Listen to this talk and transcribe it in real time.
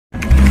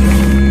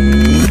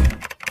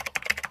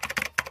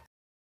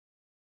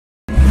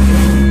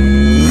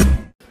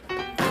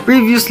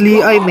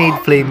Previously, I made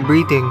flame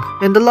breathing,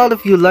 and a lot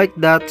of you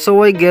liked that,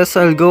 so I guess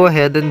I'll go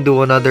ahead and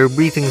do another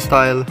breathing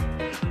style.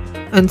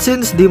 And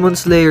since Demon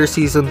Slayer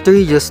Season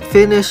 3 just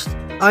finished,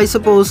 I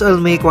suppose I'll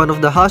make one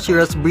of the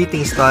Hashira's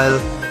breathing style,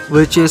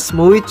 which is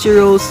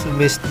Moichiro's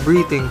mist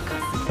breathing.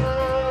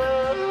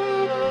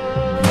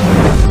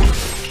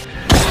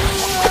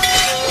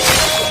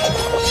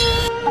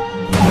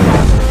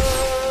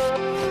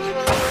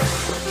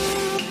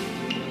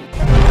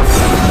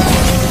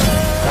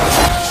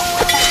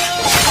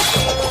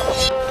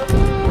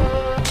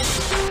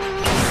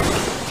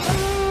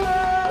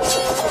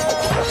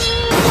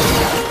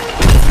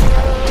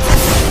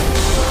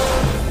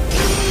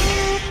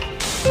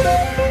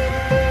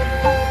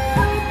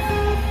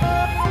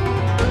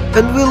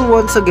 And we'll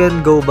once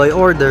again go by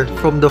order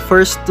from the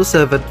 1st to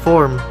 7th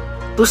form.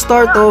 To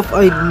start off,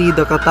 I'd need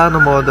a katana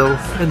model,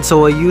 and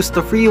so I used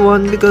a free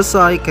one because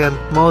I can't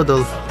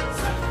model.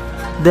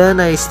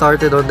 Then I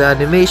started on the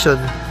animation.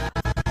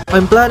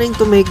 I'm planning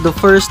to make the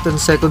 1st and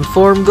 2nd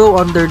form go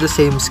under the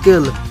same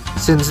skill,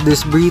 since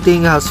this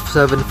breathing has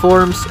 7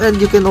 forms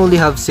and you can only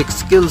have 6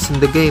 skills in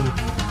the game.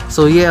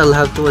 So yeah, I'll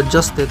have to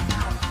adjust it.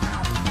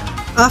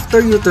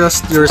 After you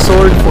thrust your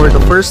sword for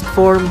the 1st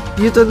form,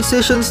 you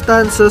transition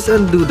stances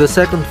and do the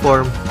 2nd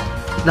form.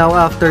 Now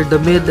after the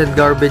mid and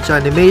garbage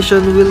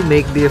animation, we'll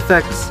make the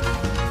effects.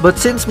 But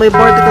since my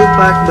particle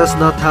pack does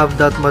not have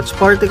that much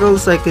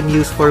particles I can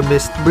use for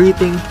mist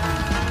breathing,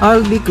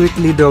 I'll be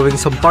quickly drawing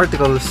some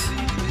particles.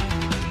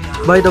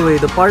 By the way,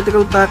 the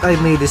particle pack I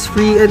made is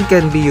free and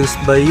can be used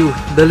by you.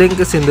 The link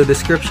is in the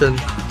description.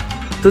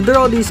 To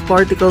draw these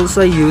particles,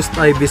 I used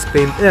Ibis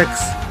Paint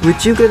X,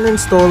 which you can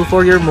install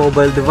for your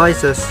mobile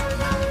devices.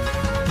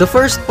 The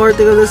first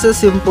particle is a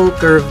simple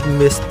curved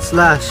mist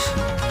slash.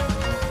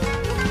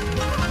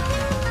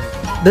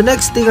 The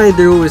next thing I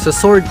drew is a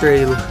sword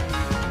trail.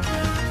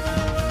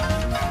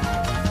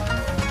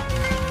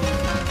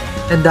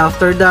 And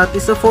after that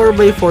is a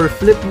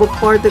 4x4 flipbook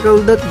particle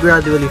that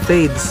gradually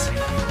fades.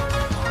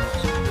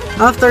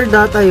 After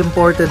that, I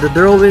imported the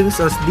drawings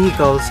as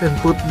decals and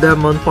put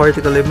them on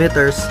particle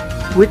emitters,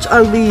 which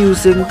I'll be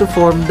using to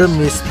form the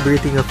mist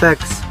breathing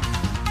effects.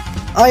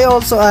 I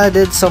also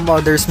added some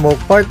other smoke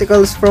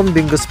particles from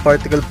Bingo's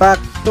particle pack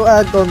to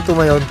add on to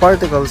my own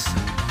particles.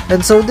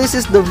 And so this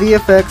is the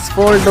VFX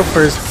for the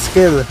first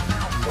skill.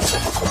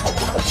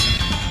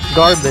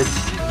 Garbage.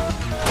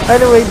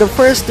 Anyway, the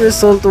first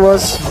result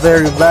was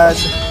very bad,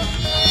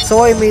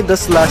 so I made the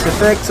slash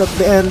effects at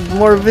the end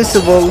more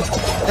visible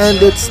and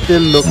it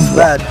still looks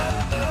bad.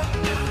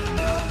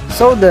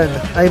 So then,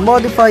 I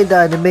modified the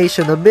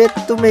animation a bit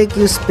to make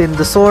you spin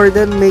the sword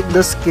and make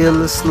the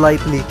skill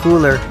slightly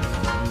cooler.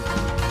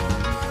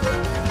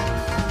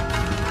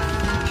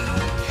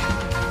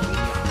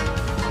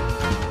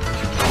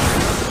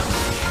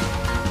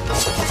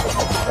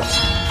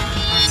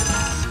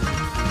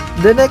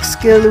 The next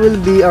skill will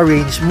be a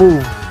range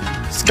move,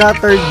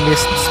 Scattered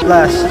Mist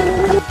Splash.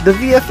 The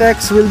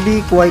VFX will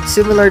be quite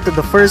similar to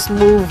the first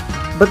move,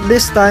 but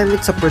this time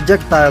it's a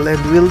projectile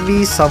and will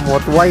be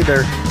somewhat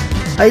wider.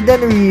 I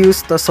then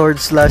reused the sword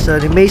slash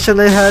animation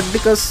I had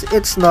because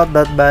it's not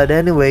that bad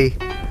anyway.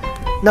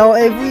 Now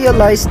I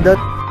realized that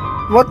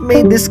what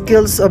made these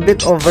skills a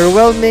bit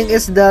overwhelming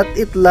is that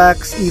it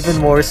lacks even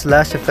more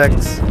slash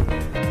effects.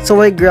 So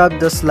I grabbed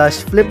the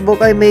slash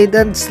flipbook I made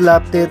and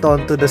slapped it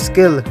onto the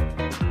skill.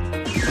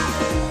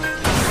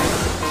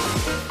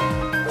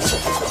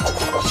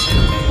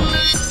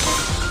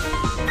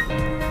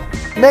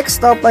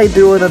 Next up, I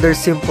drew another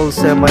simple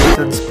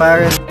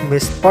semi-transparent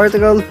mist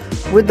particle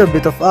with a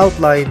bit of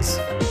outlines.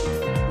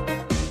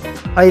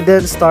 I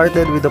then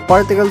started with the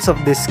particles of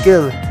this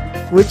skill,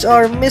 which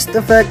are mist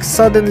effects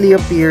suddenly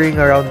appearing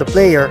around the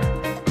player.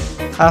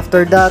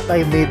 After that,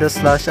 I made a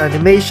slash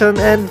animation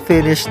and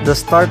finished the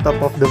startup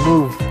of the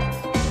move.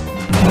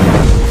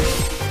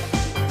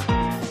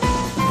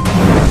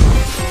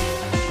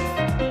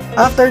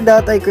 After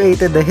that, I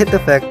created the hit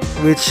effect,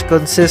 which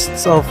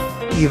consists of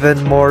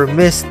even more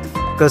mist,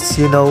 because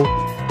you know,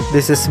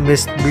 this is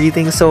mist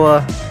breathing,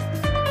 so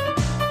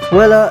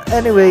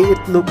anyway, it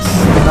looks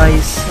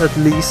nice at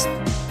least.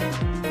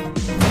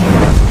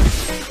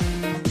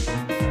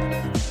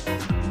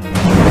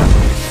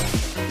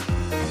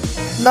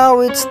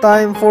 Now it's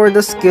time for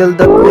the skill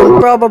that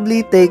will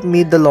probably take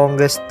me the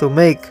longest to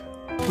make,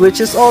 which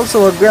is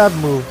also a grab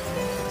move,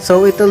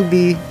 so it'll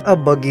be a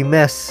buggy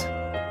mess,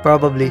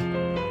 probably.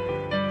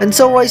 And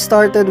so I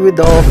started with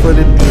the awful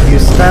and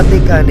tedious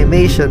static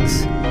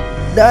animations.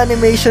 The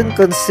animation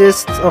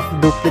consists of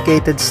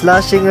duplicated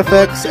slashing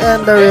effects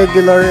and a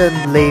regular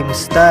and lame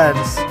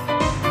stance.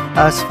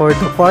 As for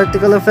the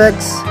particle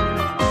effects,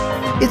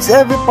 it's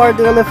every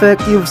particle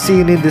effect you've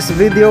seen in this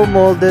video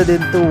molded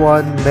into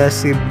one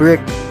messy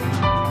brick.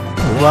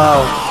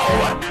 Wow.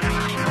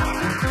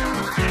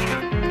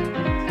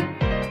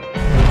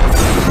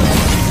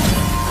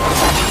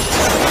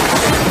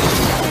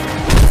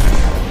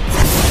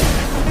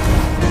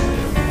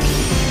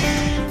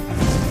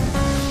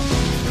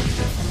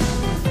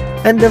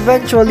 And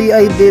eventually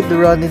I did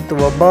run into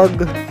a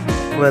bug,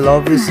 well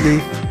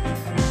obviously,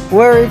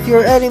 where if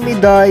your enemy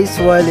dies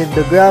while in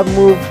the grab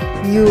move,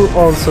 you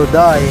also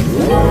die.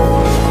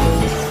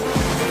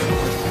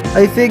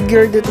 I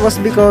figured it was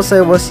because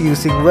I was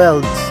using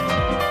welds,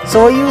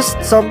 so I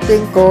used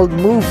something called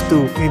move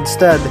to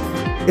instead.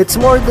 It's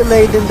more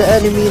delayed and the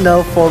enemy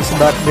now falls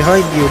back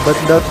behind you, but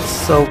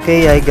that's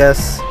okay I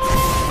guess.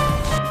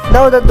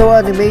 Now that the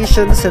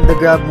animations and the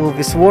grab move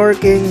is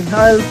working,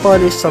 I'll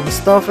polish some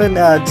stuff and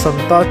add some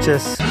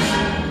touches.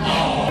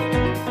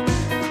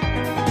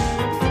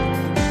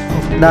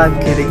 Nah, I'm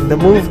kidding, the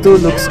move 2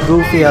 looks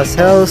goofy as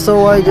hell,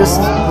 so I just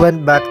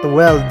went back to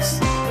welds.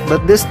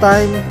 But this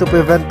time, to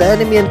prevent the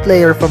enemy and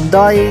player from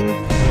dying,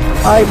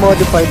 I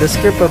modified the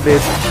script a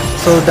bit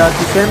so that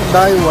you can't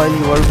die while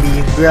you are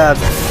being grabbed.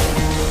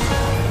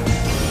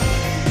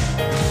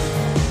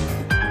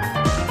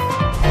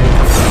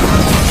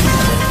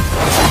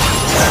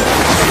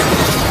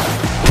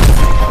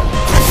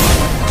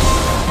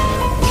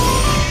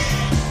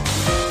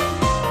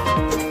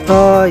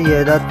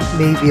 Yeah, that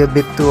may be a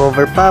bit too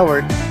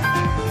overpowered.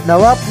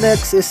 Now up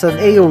next is an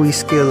AoE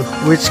skill,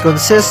 which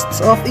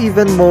consists of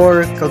even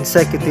more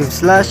consecutive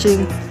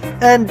slashing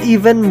and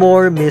even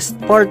more mist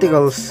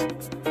particles.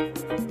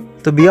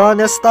 To be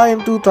honest, I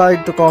am too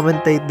tired to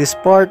commentate this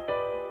part,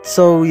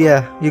 so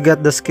yeah, you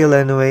get the skill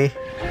anyway.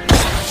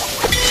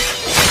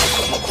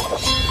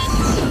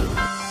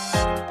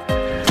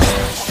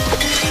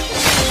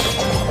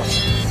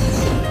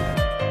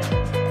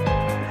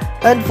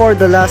 And for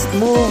the last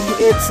move,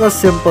 it's a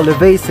simple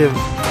evasive.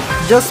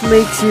 Just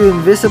makes you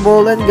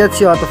invisible and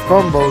gets you out of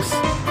combos.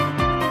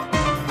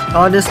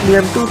 Honestly,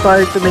 I'm too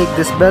tired to make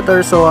this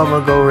better, so I'ma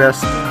go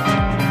rest.